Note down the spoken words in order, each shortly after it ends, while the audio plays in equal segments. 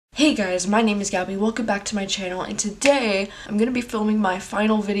Hey guys, my name is Gabby, welcome back to my channel, and today I'm going to be filming my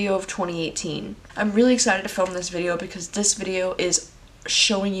final video of 2018. I'm really excited to film this video because this video is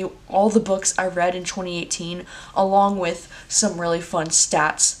showing you all the books I read in 2018 along with some really fun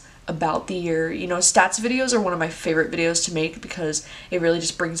stats about the year. You know, stats videos are one of my favorite videos to make because it really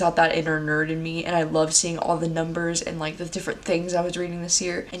just brings out that inner nerd in me, and I love seeing all the numbers and like the different things I was reading this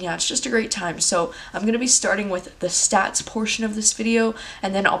year, and yeah, it's just a great time. So I'm going to be starting with the stats portion of this video,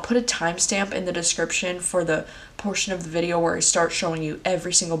 and then I'll put a timestamp in the description for the portion of the video where I start showing you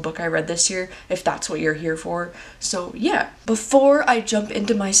every single book I read this year, if that's what you're here for. So yeah, before I jump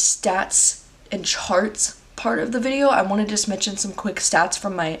into my stats and charts part of the video, I want to just mention some quick stats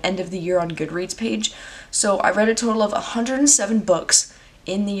from my end of the year on Goodreads page. So I read a total of 107 books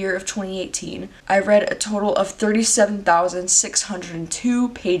in the year of 2018. I read a total of 37,602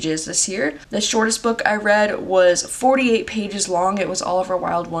 pages this year. The shortest book I read was 48 pages long. It was Oliver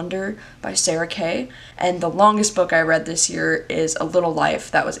Wilde Wonder by Sarah Kay. And the longest book I read this year is A Little Life.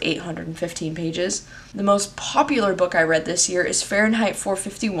 That was 815 pages. The most popular book I read this year is Fahrenheit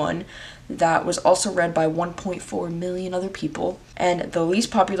 451. That was also read by 1.4 million other people. And the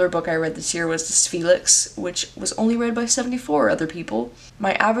least popular book I read this year was The Felix, which was only read by 74 other people.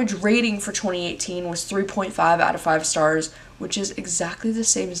 My average rating for 2018 was 3.5 out of 5 stars, which is exactly the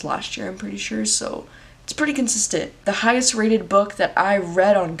same as last year, I'm pretty sure, so it's pretty consistent. The highest rated book that I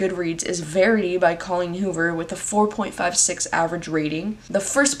read on Goodreads is Verity by Colleen Hoover with a 4.56 average rating. The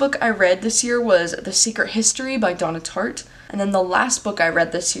first book I read this year was The Secret History by Donna Tartt. And then the last book I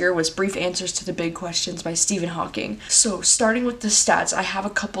read this year was Brief Answers to the Big Questions by Stephen Hawking. So starting with the stats, I have a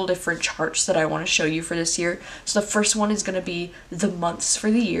couple different charts that I want to show you for this year. So the first one is going to be the months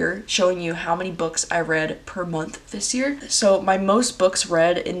for the year, showing you how many books I read per month this year. So my most books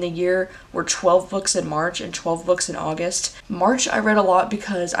read in the year were 12 books in March and 12 books in August. March I read a lot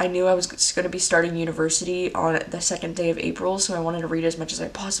because I knew I was going to be starting university on the second day of April, so I wanted to read as much as I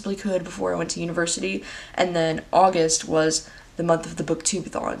possibly could before I went to university. And then August was the month of the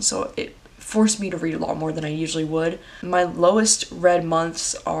booktubeathon, so it forced me to read a lot more than I usually would. My lowest read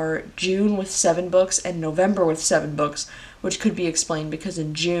months are June with 7 books and November with 7 books, which could be explained because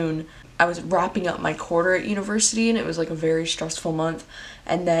in June I was wrapping up my quarter at university and it was like a very stressful month.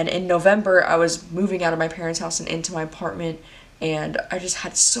 And then in November I was moving out of my parents' house and into my apartment, and I just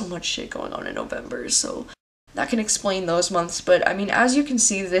had so much shit going on in November, so that can explain those months. But I mean, as you can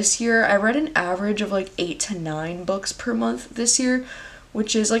see, this year I read an average of like 8 to 9 books per month this year,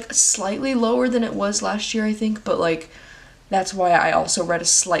 which is like slightly lower than it was last year, I think, but like that's why I also read a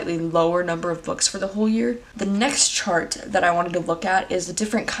slightly lower number of books for the whole year. The next chart that I wanted to look at is the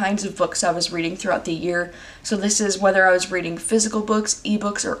different kinds of books I was reading throughout the year. So this is whether I was reading physical books,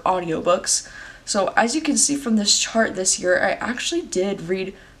 ebooks, or audiobooks. So as you can see from this chart this year, I actually did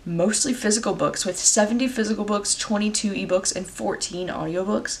read mostly physical books, with 70 physical books, 22 ebooks, and 14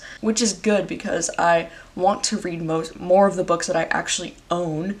 audiobooks, which is good because I want to read more of the books that I actually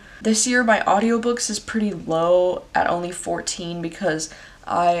own. This year my audiobooks is pretty low at only 14 because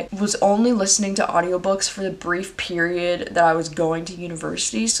I was only listening to audiobooks for the brief period that I was going to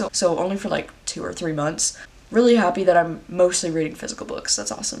university, so only for like 2 or 3 months. Really happy that I'm mostly reading physical books.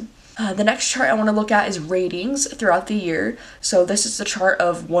 That's awesome. The next chart I want to look at is ratings throughout the year. So this is the chart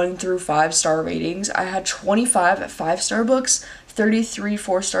of 1 through 5 star ratings. I had 25 5-star books, 33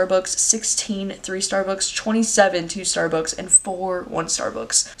 4-star books, 16 3-star books, 27 2-star books, and 4 1-star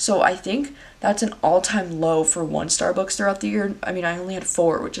books. So I think that's an all-time low for 1-star books throughout the year. I mean, I only had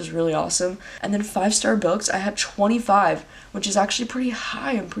 4, which is really awesome. And then 5-star books, I had 25, which is actually pretty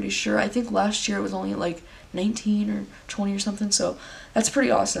high, I'm pretty sure. I think last year it was only like 19 or 20 or something, so that's pretty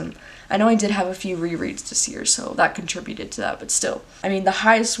awesome. I know I did have a few rereads this year, so that contributed to that, but still. I mean, the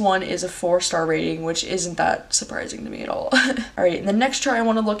highest one is a 4-star rating, which isn't that surprising to me at all. Alright, and the next chart I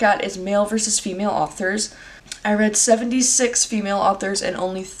want to look at is male versus female authors. I read 76 female authors and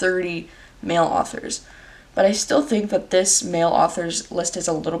only 30 male authors. But I still think that this male authors list is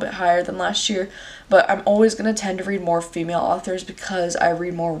a little bit higher than last year, but I'm always going to tend to read more female authors because I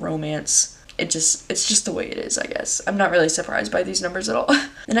read more romance. It's just the way it is, I guess. I'm not really surprised by these numbers at all.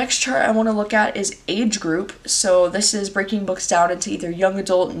 The next chart I want to look at is age group. So this is breaking books down into either young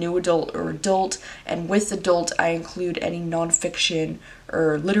adult, new adult, or adult. And with adult, I include any nonfiction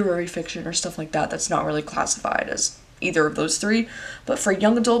or literary fiction or stuff like that that's not really classified as either of those 3. But for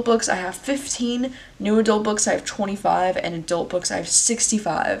young adult books, I have 15. New adult books, I have 25. And adult books, I have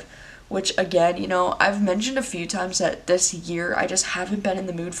 65. which again, you know, I've mentioned a few times that this year I just haven't been in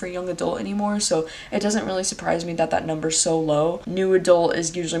the mood for young adult anymore, so it doesn't really surprise me that that number's so low. New adult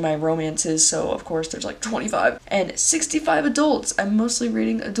is usually my romances, so of course there's like 25 and 65 adults. I'm mostly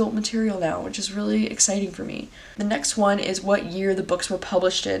reading adult material now, which is really exciting for me. The next one is what year the books were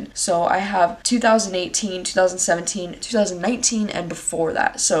published in. So I have 2018, 2017, 2019, and before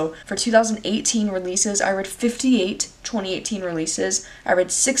that. So for 2018 releases, I read 58 2018 releases. I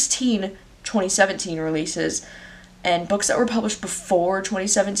read 16 2017 releases. And books that were published before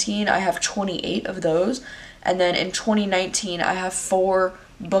 2017, I have 28 of those. And then in 2019, I have 4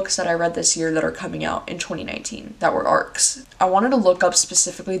 books that I read this year that are coming out in 2019 that were arcs. I wanted to look up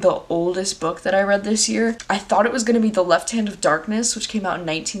specifically the oldest book that I read this year. I thought it was going to be The Left Hand of Darkness, which came out in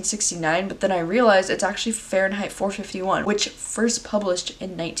 1969, but then I realized it's actually Fahrenheit 451, which first published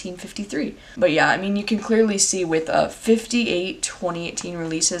in 1953. But yeah, I mean, you can clearly see with 58 2018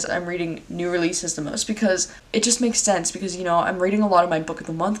 releases, I'm reading new releases the most because it just makes sense because, you know, I'm reading a lot of my Book of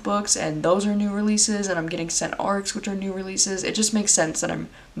the Month books and those are new releases, and I'm getting sent arcs, which are new releases. It just makes sense that I'm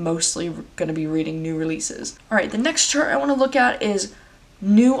mostly going to be reading new releases. Alright, the next chart I want to look at is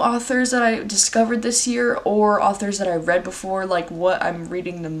new authors that I discovered this year or authors that I read before, like what I'm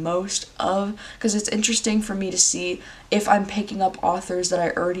reading the most of, because it's interesting for me to see if I'm picking up authors that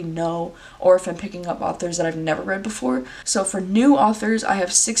I already know or if I'm picking up authors that I've never read before. So for new authors, I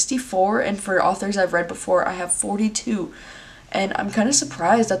have 64, and for authors I've read before, I have 42. And I'm kind of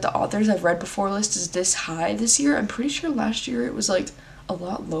surprised that the authors I've read before list is this high this year. I'm pretty sure last year it was like a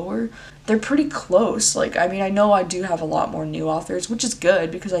lot lower. They're pretty close. Like, I mean, I know I do have a lot more new authors, which is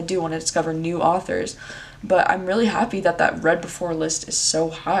good because I do want to discover new authors, but I'm really happy that that read before list is so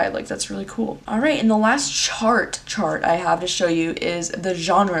high. Like, that's really cool. All right, and the last chart I have to show you is the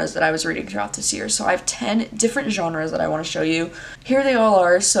genres that I was reading throughout this year. So I have 10 different genres that I want to show you. Here they all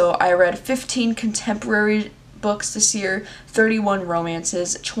are. So I read 15 contemporary books this year, 31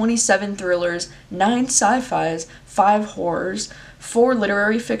 romances, 27 thrillers, 9 sci-fis, 5 horrors, 4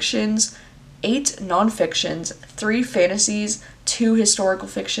 literary fictions, 8 non-fictions, 3 fantasies, 2 historical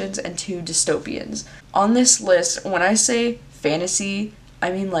fictions, and 2 dystopians. On this list, when I say fantasy,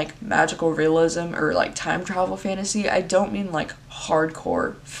 I mean like magical realism or like time travel fantasy. I don't mean like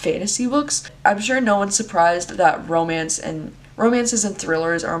hardcore fantasy books. I'm sure no one's surprised that romances and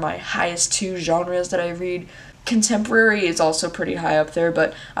thrillers are my highest 2 genres that I read. Contemporary is also pretty high up there,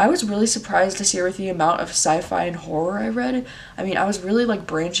 but I was really surprised this year with the amount of sci-fi and horror I read. I mean, I was really like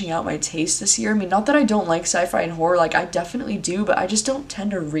branching out my taste this year. I mean, not that I don't like sci-fi and horror, like I definitely do, but I just don't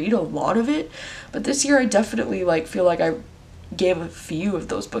tend to read a lot of it. But this year I definitely like feel like I gave a few of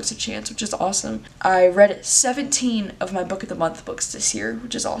those books a chance, which is awesome. I read 17 of my Book of the Month books this year,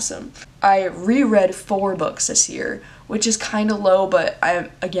 which is awesome. I reread 4 books this year, which is kind of low, but I'm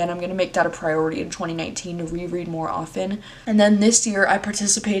going to make that a priority in 2019 to reread more often. And then this year I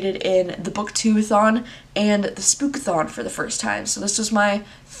participated in the Booktube-a-thon and the Spook-a-thon for the first time. So this was my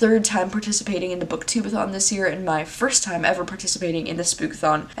 3rd time participating in the Booktube-a-thon this year and my first time ever participating in the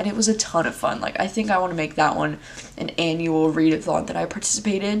Spook-a-thon, and it was a ton of fun. Like, I think I want to make that one an annual read-a-thon that I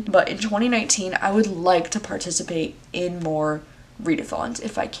participate in. But in 2019, I would like to participate in more readathons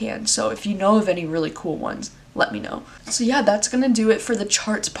if I can. So if you know of any really cool ones, let me know. So yeah, that's gonna do it for the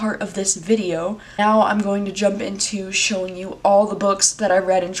charts part of this video. Now I'm going to jump into showing you all the books that I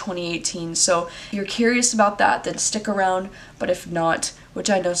read in 2018. So if you're curious about that, then stick around, but if not, which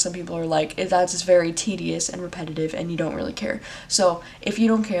I know some people are like, that's just very tedious and repetitive and you don't really care. So if you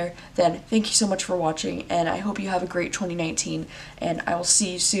don't care, then thank you so much for watching, and I hope you have a great 2019, and I will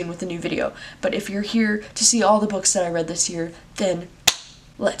see you soon with a new video. But if you're here to see all the books that I read this year, then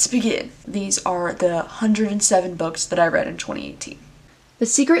let's begin. These are the 107 books that I read in 2018. The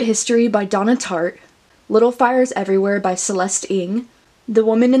Secret History by Donna Tartt, Little Fires Everywhere by Celeste Ng, The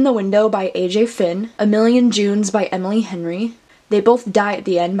Woman in the Window by A.J. Finn, A Million Junes by Emily Henry, They Both Die at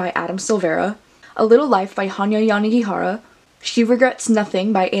the End by Adam Silvera, A Little Life by Hanya Yanagihara, She Regrets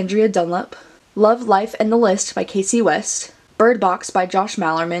Nothing by Andrea Dunlop, Love, Life, and the List by Casey West, Bird Box by Josh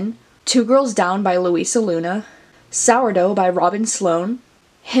Mallerman, Two Girls Down by Louisa Luna, Sourdough by Robin Sloan,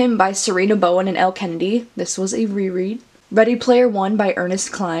 Him by Serena Bowen and Elle Kennedy, this was a reread, Ready Player One by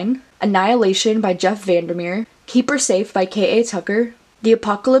Ernest Cline, Annihilation by Jeff Vandermeer, Keep Her Safe by K.A. Tucker, The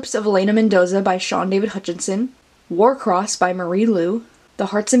Apocalypse of Elena Mendoza by Sean David Hutchinson, Warcross by Marie Lu, The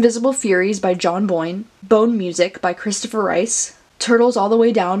Heart's Invisible Furies by John Boyne, Bone Music by Christopher Rice, Turtles All the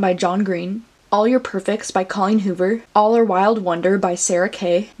Way Down by John Green, All Your Perfects by Colleen Hoover, All Our Wild Wonder by Sarah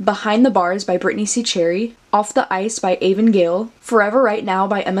Kay, Behind the Bars by Brittany C. Cherry, Off the Ice by Avon Gale, Forever Right Now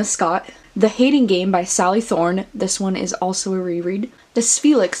by Emma Scott, The Hating Game by Sally Thorne, this one is also a reread, The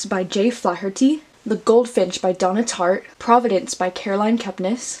Sphelix by Jay Flaherty, The Goldfinch by Donna Tartt, Providence by Caroline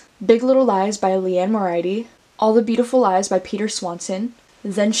Kepnes, Big Little Lies by Leanne Moriarty, All the Beautiful Lies by Peter Swanson,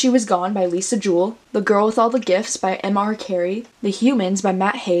 Then She Was Gone by Lisa Jewell, The Girl with All the Gifts by M.R. Carey, The Humans by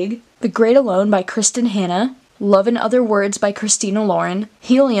Matt Haig, The Great Alone by Kristen Hanna, Love in Other Words by Christina Lauren,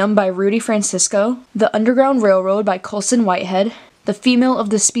 Helium by Rudy Francisco, The Underground Railroad by Colson Whitehead, The Female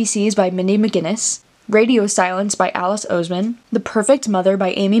of the Species by Mindy McGinnis, Radio Silence by Alice Oseman, The Perfect Mother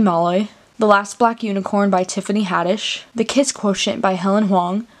by Amy Malloy, The Last Black Unicorn by Tiffany Haddish, The Kiss Quotient by Helen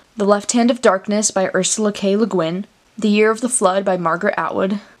Huang, The Left Hand of Darkness by Ursula K. Le Guin, The Year of the Flood by Margaret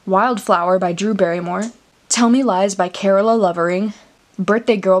Atwood, Wildflower by Drew Barrymore, Tell Me Lies by Carola Lovering,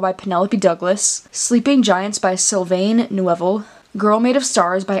 Birthday Girl by Penelope Douglas, Sleeping Giants by Sylvain Neuvel, Girl Made of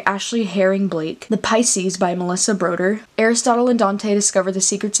Stars by Ashley Herring Blake, The Pisces by Melissa Broder, Aristotle and Dante Discover the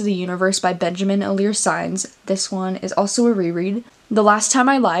Secrets of the Universe by Benjamin Alir Sines, this one is also a reread, The Last Time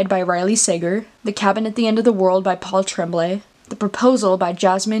I Lied by Riley Sager, The Cabin at the End of the World by Paul Tremblay, The Proposal by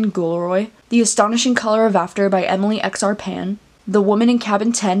Jasmine Gulroy, The Astonishing Color of After by Emily X.R. Pan, The Woman in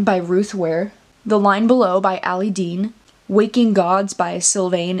Cabin 10 by Ruth Ware, The Line Below by Allie Dean, Waking Gods by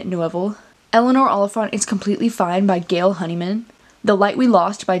Sylvain Neuvel, Eleanor Oliphant is Completely Fine by Gail Honeyman, The Light We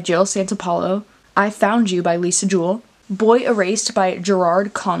Lost by Jill Santapalo, I Found You by Lisa Jewell, Boy Erased by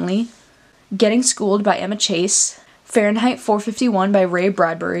Gerard Conley, Getting Schooled by Emma Chase, Fahrenheit 451 by Ray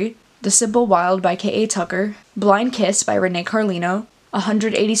Bradbury, The Simple Wild by K.A. Tucker, Blind Kiss by Renee Carlino,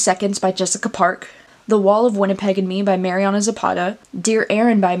 180 Seconds by Jessica Park, The Wall of Winnipeg and Me by Mariana Zapata, Dear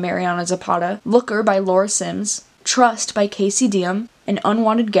Aaron by Mariana Zapata, Looker by Laura Sims, Trust by Casey Diem, An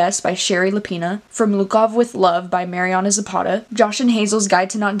Unwanted Guest by Sherry Lapina, From Lukov with Love by Mariana Zapata, Josh and Hazel's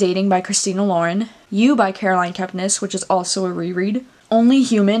Guide to Not Dating by Christina Lauren, You by Caroline Kepnes, which is also a reread, Only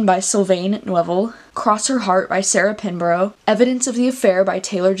Human by Sylvain Neuvel, Cross Her Heart by Sarah Pinborough, Evidence of the Affair by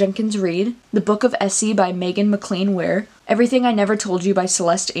Taylor Jenkins Reid, The Book of Essie by Megan McLean Ware, Everything I Never Told You by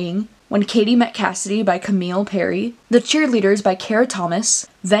Celeste Ng, When Katie Met Cassidy by Camille Perry, The Cheerleaders by Kara Thomas,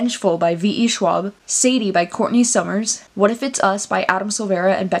 Vengeful by V.E. Schwab, Sadie by Courtney Summers, What If It's Us by Adam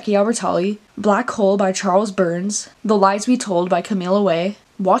Silvera and Becky Albertalli, Black Hole by Charles Burns, The Lies We Told by Camila Way,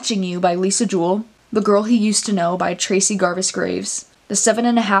 Watching You by Lisa Jewell, The Girl He Used to Know by Tracy Garvis Graves, The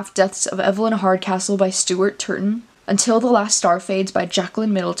 7.5 Deaths of Evelyn Hardcastle by Stuart Turton, Until the Last Star Fades by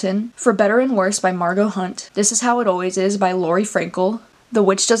Jacqueline Middleton, For Better and Worse by Margot Hunt, This Is How It Always Is by Lori Frankel, The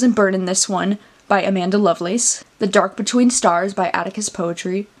Witch Doesn't Burn in This One by Amanda Lovelace, The Dark Between Stars by Atticus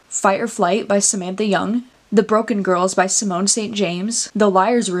Poetry, Fight or Flight by Samantha Young, The Broken Girls by Simone St. James, The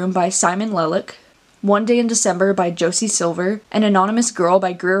Liar's Room by Simon Lelick, One Day in December by Josie Silver, An Anonymous Girl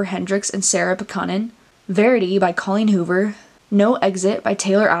by Greer Hendricks and Sarah Buchanan, Verity by Colleen Hoover, No Exit by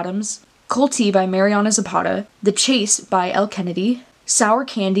Taylor Adams, Cold Tea by Mariana Zapata, The Chase by Elle Kennedy, Sour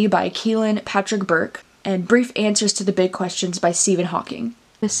Candy by Keelan Patrick Burke, and Brief Answers to the Big Questions by Stephen Hawking.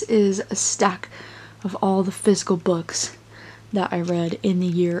 This is a stack of all the physical books that I read in the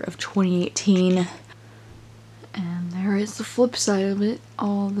year of 2018. And there is the flip side of it,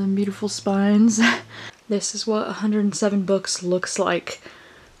 all the beautiful spines. This is what 107 books looks like,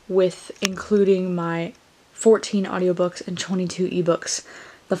 with including my 14 audiobooks and 22 ebooks.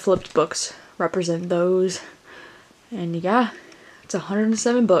 The flipped books represent those. And yeah, it's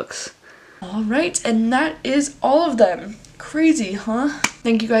 107 books. Alright, and that is all of them. Crazy, huh?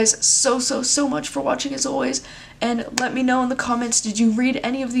 Thank you guys so much for watching as always, and let me know in the comments, did you read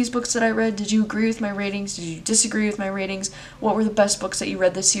any of these books that I read? Did you agree with my ratings? Did you disagree with my ratings? What were the best books that you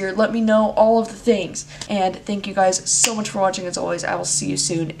read this year? Let me know all of the things, and thank you guys so much for watching as always. I will see you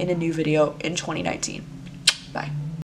soon in a new video in 2019. Bye.